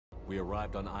We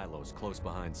arrived on Ilos, close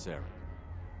behind Saren.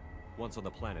 Once on the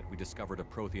planet, we discovered a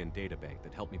Prothean databank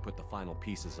that helped me put the final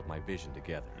pieces of my vision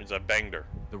together. Means I banged her.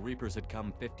 The Reapers had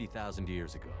come 50,000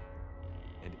 years ago,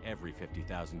 and every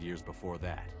 50,000 years before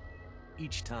that,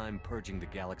 each time purging the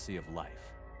galaxy of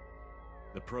life.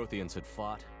 The Protheans had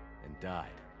fought and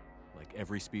died, like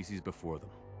every species before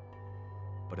them.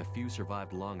 But a few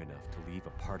survived long enough to leave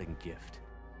a parting gift.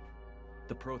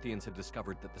 The Protheans had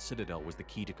discovered that the Citadel was the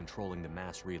key to controlling the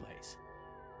mass relays.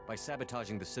 By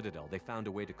sabotaging the Citadel, they found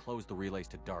a way to close the relays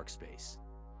to dark space,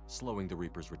 slowing the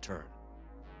Reapers' return,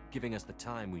 giving us the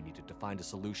time we needed to find a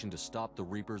solution to stop the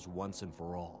Reapers once and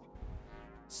for all.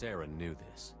 Saren knew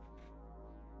this.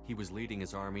 He was leading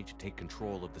his army to take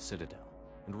control of the Citadel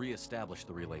and re-establish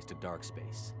the relays to dark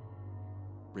space,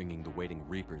 bringing the waiting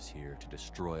Reapers here to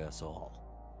destroy us all.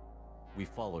 We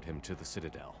followed him to the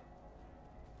Citadel.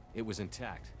 It was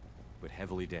intact, but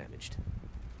heavily damaged.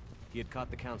 He had caught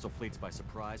the Council fleets by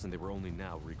surprise, and they were only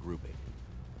now regrouping.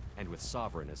 And with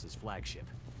Sovereign as his flagship,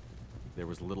 there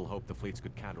was little hope the fleets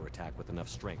could counterattack with enough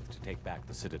strength to take back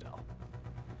the Citadel.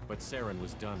 But Saren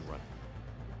was done running,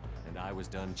 and I was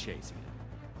done chasing him.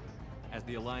 As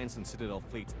the Alliance and Citadel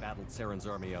fleets battled Saren's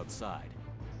army outside,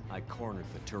 I cornered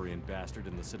the Turian bastard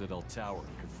in the Citadel tower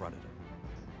and confronted him.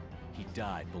 He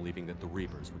died believing that the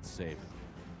Reapers would save him.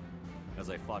 As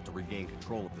I fought to regain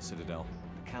control of the Citadel,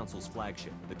 the Council's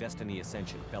flagship, the Destiny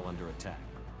Ascension, fell under attack.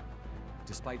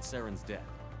 Despite Saren's death,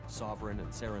 Sovereign and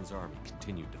Saren's army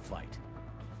continued to fight.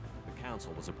 The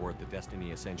Council was aboard the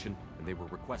Destiny Ascension, and they were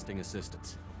requesting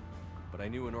assistance. But I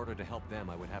knew in order to help them,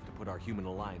 I would have to put our human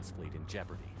Alliance fleet in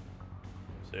jeopardy.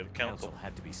 Save the Council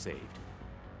had to be saved.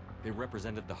 They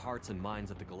represented the hearts and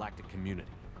minds of the galactic community.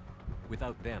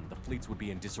 Without them, the fleets would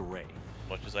be in disarray.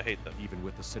 Much as I hate them. Even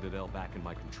with the Citadel back in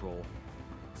my control,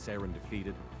 Saren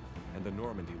defeated, and the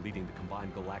Normandy leading the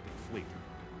combined galactic fleet,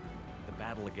 the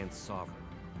battle against Sovereign,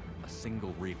 a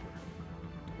single Reaper,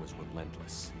 was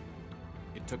relentless.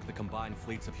 It took the combined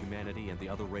fleets of humanity and the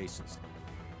other races,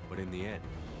 but in the end,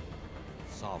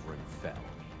 Sovereign fell.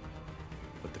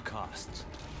 But the costs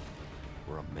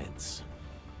were immense.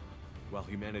 While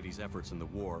humanity's efforts in the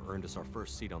war earned us our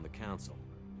first seat on the Council,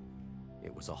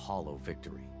 it was a hollow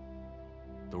victory.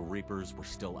 The Reapers were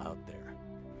still out there.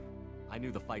 I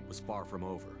knew the fight was far from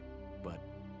over, but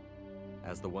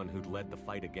as the one who'd led the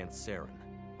fight against Saren,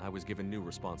 I was given new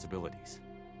responsibilities.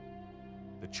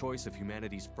 The choice of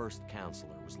humanity's first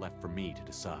counselor was left for me to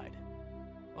decide.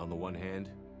 On the one hand,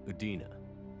 Udina,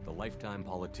 the lifetime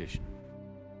politician.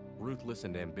 Ruthless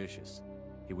and ambitious,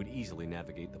 he would easily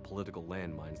navigate the political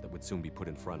landmines that would soon be put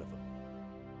in front of him.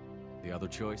 The other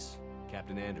choice,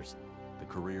 Captain Anderson, the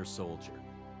career soldier.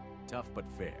 Tough but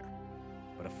fair,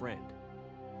 but a friend,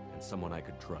 and someone I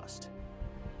could trust.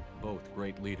 Both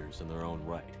great leaders in their own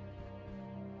right.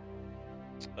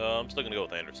 I'm still gonna go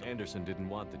with Anderson. Anderson didn't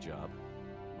want the job,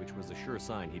 which was a sure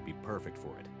sign he'd be perfect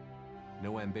for it.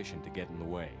 No ambition to get in the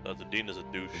way. The Dean is a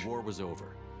douche. The war was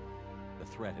over. The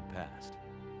threat had passed.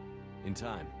 In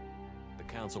time, the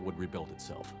Council would rebuild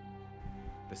itself.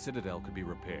 The Citadel could be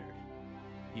repaired.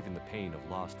 Even the pain of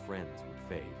lost friends would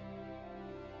fade.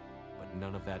 But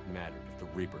none of that mattered if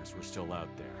the Reapers were still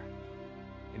out there.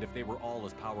 And if they were all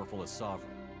as powerful as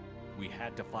Sovereign, we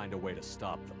had to find a way to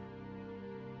stop them.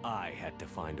 I had to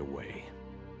find a way.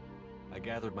 I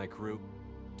gathered my crew,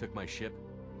 took my ship,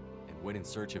 and went in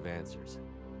search of answers.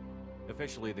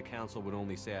 Officially, the Council would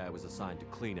only say I was assigned to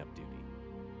cleanup duty,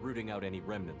 rooting out any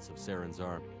remnants of Saren's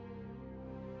army.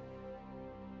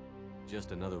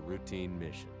 Just another routine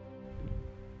mission.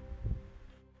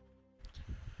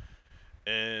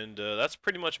 And that's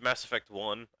pretty much Mass Effect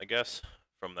 1, I guess,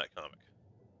 from that comic.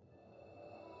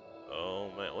 Oh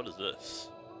man, what is this?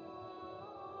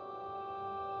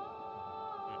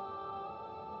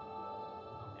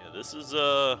 Yeah, this is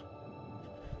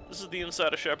the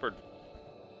inside of Shepard.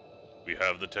 We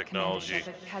have the technology.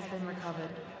 Shepard has been recovered.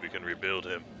 We can rebuild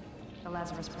him. The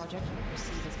Lazarus Project will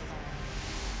proceed as planned.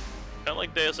 Kind of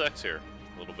like Deus Ex here,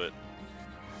 a little bit.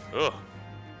 Ugh.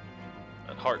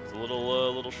 That heart's a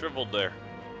little shriveled there.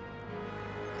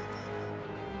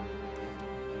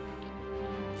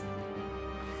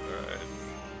 Alright.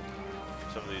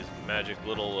 Some of these magic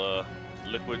little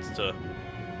liquids to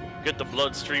get the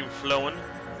bloodstream flowing.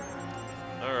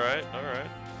 Alright, alright.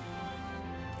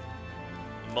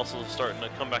 The muscles are starting to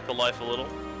come back to life a little.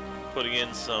 Putting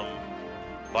in some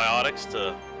biotics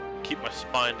to keep my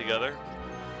spine together.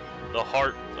 The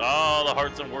heart, the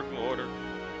heart's in working order.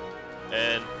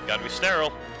 And gotta be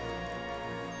sterile.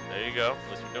 There you go.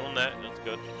 At least we're doing that. That's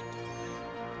good.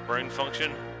 Brain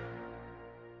function.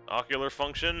 Ocular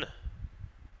function.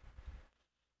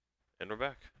 And we're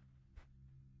back.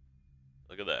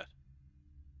 Look at that.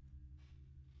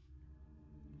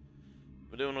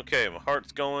 I'm doing okay. My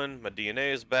heart's going. My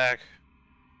DNA is back.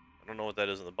 I don't know what that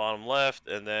is in the bottom left.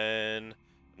 And then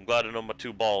I'm glad to know my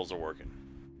 2 balls are working.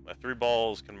 My 3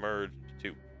 balls can merge into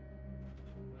 2.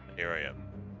 And here I am.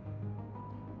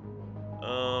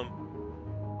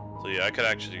 So yeah, I could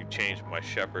actually change my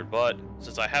shepherd, but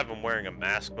since I have him wearing a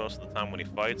mask most of the time when he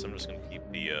fights, I'm just gonna keep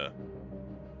the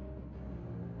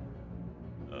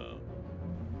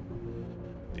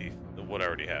what I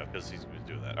already have, because he's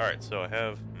doing that. Alright, so I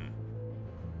have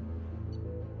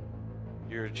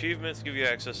your achievements give you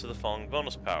access to the following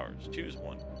bonus powers. Choose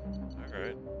one.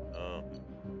 Alright.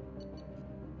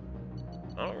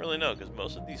 I don't really know, because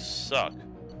most of these suck,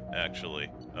 actually.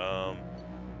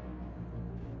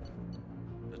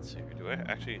 Let's see here. Do I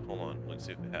actually hold on? Let's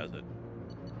see if it has it.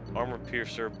 Armor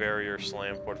piercer, barrier,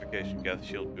 slam, fortification, death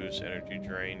shield, boost, energy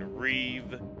drain,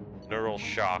 reeve, neural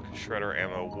shock, shredder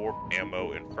ammo, warp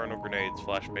ammo, inferno grenades,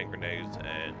 flashbang grenades,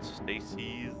 and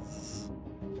stasis.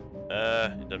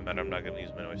 It doesn't matter. I'm not gonna use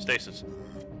them anyway. Stasis.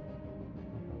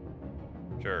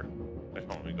 Sure.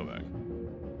 Hold on, let me go back.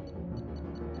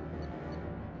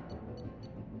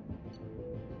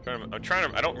 I'm trying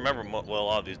to. I don't remember what a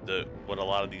lot of these do. What a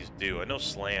lot of these do. I know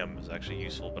slam is actually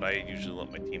useful, but I usually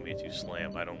let my teammates use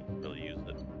slam. I don't really use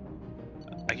it.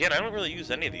 Again, I don't really use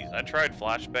any of these. I tried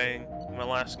flashbang in my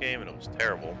last game, and it was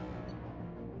terrible.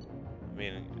 I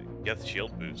mean, get the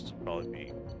shield boost would probably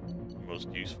be the most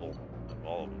useful of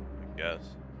all of them, I guess.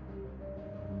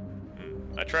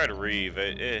 I tried reeve.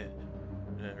 Reeve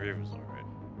was alright.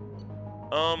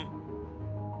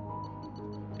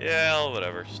 Yeah,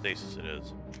 whatever. Stasis it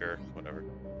is. Sure, whatever.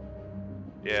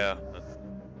 Yeah.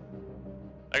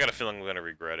 I got a feeling I'm gonna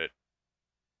regret it.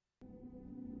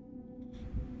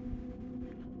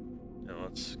 Now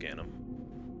let's scan him.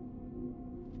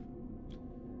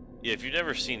 Yeah, if you've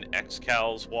never seen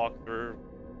Excal's walkthrough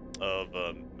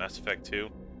of Mass Effect 2,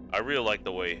 I really like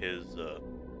the way his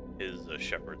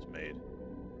shepherd's made.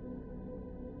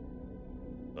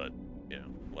 But, you know,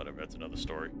 whatever, that's another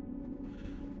story.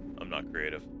 I'm not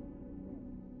creative.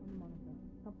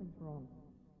 Something's wrong.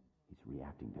 He's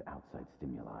reacting to outside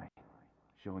stimuli,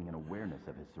 showing an awareness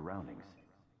of his surroundings.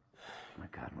 My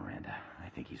God, Miranda, I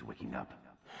think he's waking up.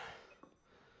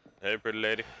 Hey, pretty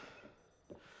lady.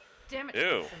 Damn it,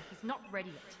 Ew. Jason, he's not ready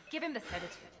yet. Give him the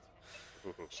sedative.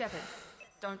 Shepard,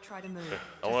 don't try to move.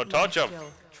 I want to touch him.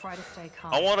 Still. Try to stay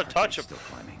calm. I want to touch him. Still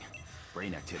climbing.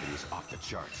 Brain activity is off the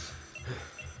charts.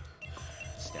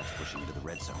 Steps pushing into the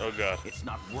red zone. Oh God. It's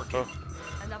not working.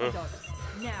 Another dose.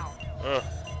 Now.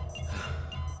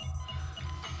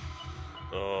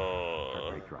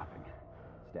 Heart rate dropping.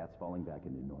 Stats falling back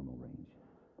into normal range.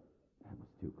 That was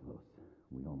too close.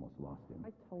 We almost lost him.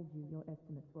 I told you your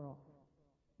estimates were off.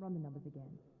 Run the numbers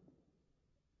again.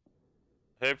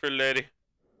 Hey, pretty lady.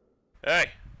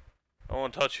 Hey, I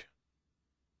want to touch you.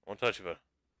 I want to touch you, but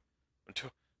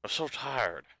I'm so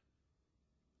tired.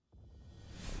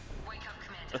 Wake up,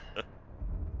 Commander.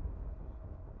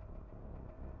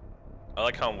 I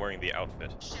like how I'm wearing the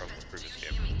outfit from the previous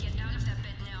game. Get out of that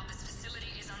bed now. This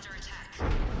facility is under attack.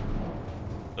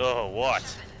 Oh, what?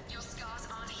 Your scars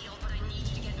aren't healed, but I need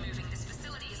you to get moving. This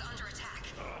facility is under attack.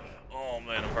 Oh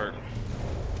man, I'm hurting.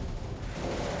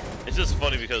 It's just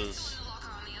funny because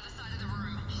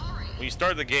when you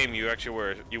start the game, you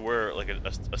actually wear like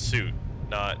a suit,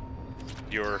 not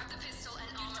your.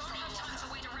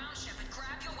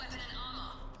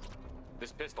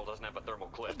 This pistol doesn't have a thermal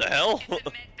clip. What the hell? It's a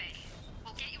med bay.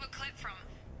 We'll get you a clip from.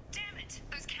 Damn it!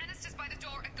 Those canisters by the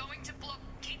door are going to blow.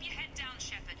 Keep your head down,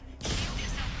 Shepard. Shield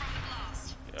yourself from the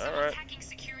blast. Alright. Someone's hacking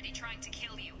security trying to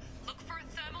kill you. Look for a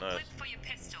thermal Nice. clip for your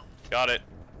pistol. Got it.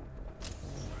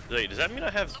 Wait, does that mean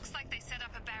I have? Looks like they set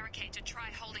up a barricade to try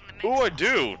holding the Oh, I mech.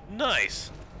 do. Nice.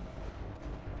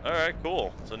 All right,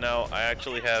 cool. So now I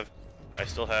actually have. I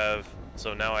still have.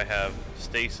 So now I have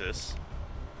stasis,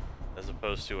 as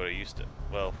opposed to what I used to.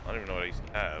 Well, I don't even know what I used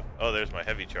to have. Oh, there's my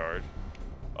heavy charge.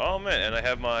 Oh man, and I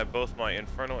have both my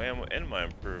inferno ammo and my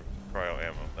improved cryo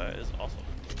ammo. That is awesome.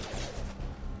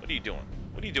 What are you doing?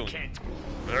 What are you doing?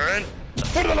 Aaron?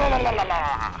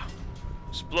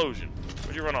 Explosion.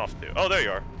 Where'd you run off to? Oh, there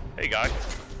you are. Hey, guy.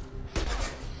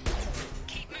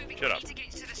 Keep moving. Shut We up. need to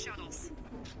get you to the shuttles.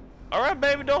 All right,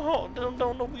 baby. Don't get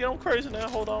on crazy now.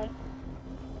 Hold on.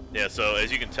 Yeah. So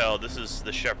as you can tell, this is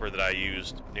the shepherd that I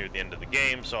used near the end of the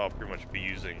game. So I'll pretty much be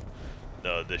using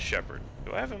this shepherd.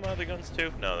 Do I have my other guns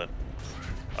too? No. Then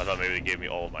I thought maybe they gave me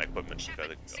all of my equipment.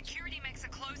 Shepard, security mechs are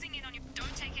closing in on you.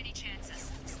 Don't take any chances.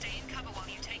 Stay in cover while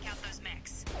you take out those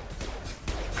mechs.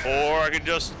 Or I could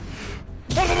just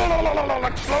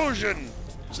explosion.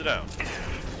 Sit down.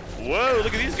 Whoa!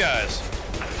 Look at these guys.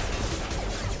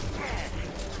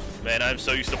 Man, I'm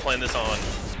so used to playing this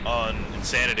on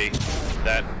Insanity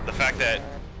that the fact that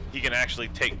he can actually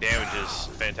take damage is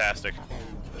fantastic.